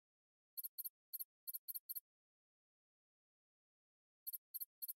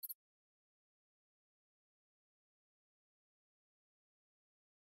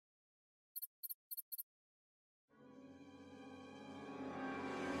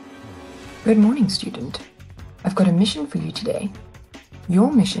Good morning, student. I've got a mission for you today.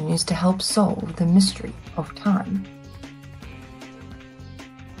 Your mission is to help solve the mystery of time.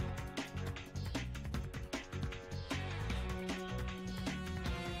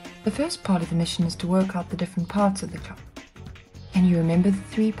 The first part of the mission is to work out the different parts of the clock. Can you remember the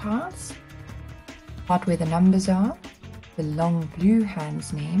three parts? Part where the numbers are, the long blue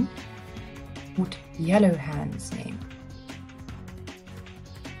hand's name, short yellow hand's name.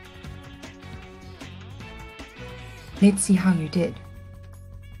 Let's see how you did.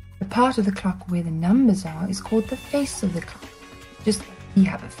 The part of the clock where the numbers are is called the face of the clock, just like we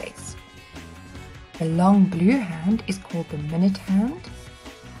have a face. The long blue hand is called the minute hand,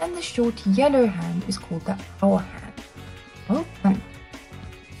 and the short yellow hand is called the hour hand. Well done.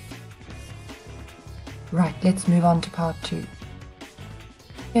 Right, let's move on to part 2.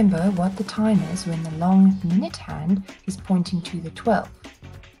 Remember what the time is when the long minute hand is pointing to the 12.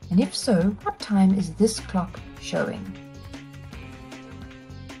 And if so, what time is this clock showing?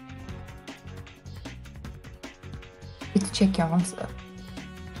 Let's check your answer.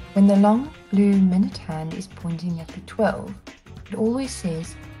 When the long blue minute hand is pointing at the 12, it always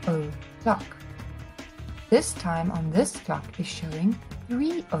says o'clock. This time on this clock is showing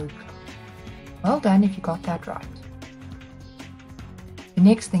 3 o'clock. Well done if you got that right. The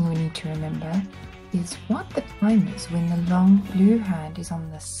next thing we need to remember is what the time is when the long blue hand is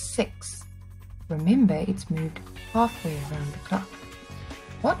on the 6. Remember, it's moved halfway around the clock.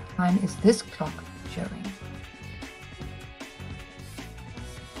 What time is this clock showing?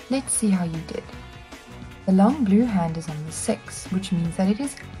 Let's see how you did. The long blue hand is on the 6, which means that it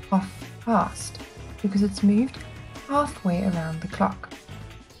is half past because it's moved halfway around the clock.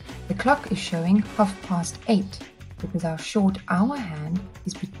 The clock is showing 8:30 because our short hour hand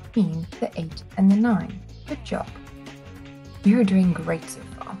is between the 8 and the 9. Good job. You're doing great so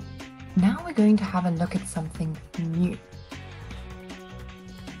far. Now we're going to have a look at something new.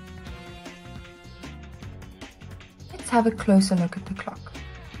 Let's have a closer look at the clock.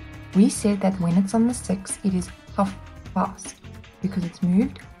 We said that when it's on the 6, it is half past because it's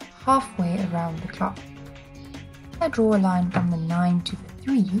moved halfway around the clock. If I draw a line from the 9 to the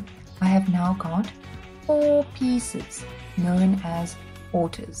 3, I have now got 4 pieces, known as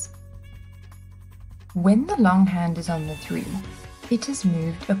quarters. When the long hand is on the 3, it has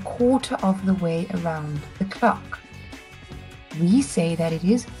moved a quarter of the way around the clock. We say that it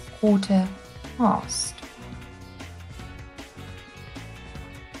is quarter past.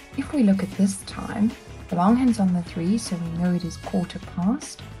 If we look at this time, the long hand's on the 3, so we know it is quarter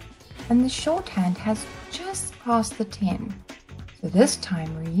past, and the short hand has just passed the 10. So this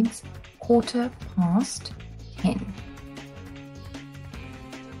time reads quarter past 10.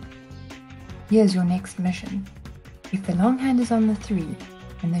 Here's your next mission. If the long hand is on the 3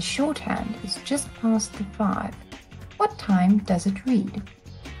 and the short hand is just past the 5, what time does it read?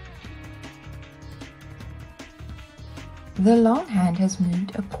 The long hand has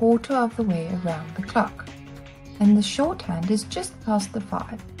moved a quarter of the way around the clock, and the short hand is just past the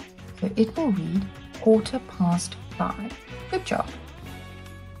 5, so it will read quarter past 5. Good job.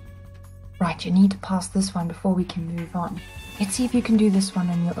 Right, you need to pass this one before we can move on. Let's see if you can do this one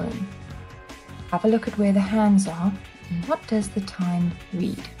on your own. Have a look at where the hands are, and what does the time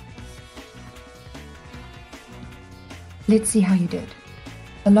read? Let's see how you did.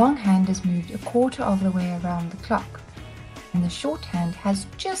 The long hand has moved a quarter of the way around the clock, and the short hand has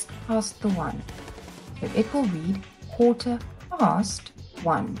just passed the 1, so it will read quarter past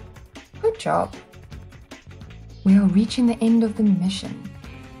 1. Good job. We are reaching the end of the mission.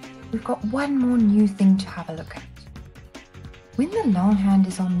 We've got one more new thing to have a look at. When the long hand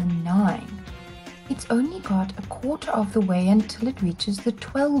is on the 9, it's only got a quarter of the way until it reaches the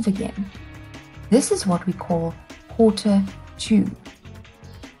 12 again. This is what we call quarter to.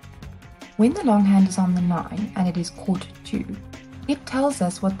 When the long hand is on the 9 and it is quarter to, it tells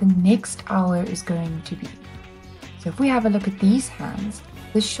us what the next hour is going to be. So if we have a look at these hands,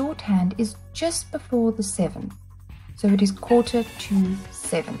 the short hand is just before the 7. So it is quarter to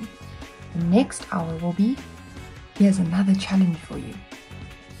 7. The next hour will be, here's another challenge for you.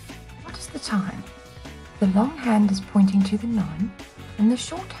 What is the time? The long hand is pointing to the 9 and the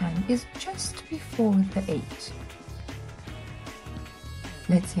short hand is just before the 8.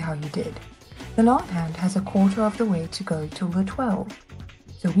 Let's see how you did. The long hand has a quarter of the way to go till the 12,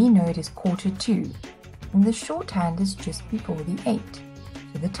 so we know it is quarter to, and the short hand is just before the 8,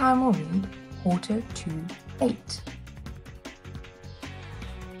 so the time will read quarter to 8.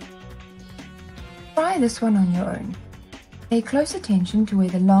 Try this one on your own. Pay close attention to where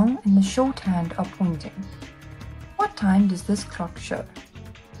the long and the short hand are pointing. What time does this clock show?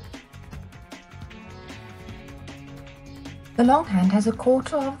 The long hand has a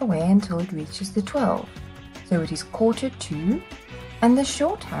quarter of the way until it reaches the 12, so it is quarter to, and the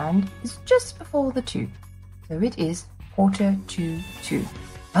short hand is just before the 2, so it is quarter to 2.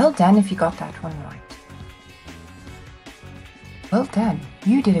 Well done if you got that one right. Well done,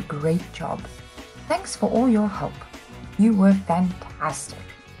 you did a great job. Thanks for all your help. You were fantastic.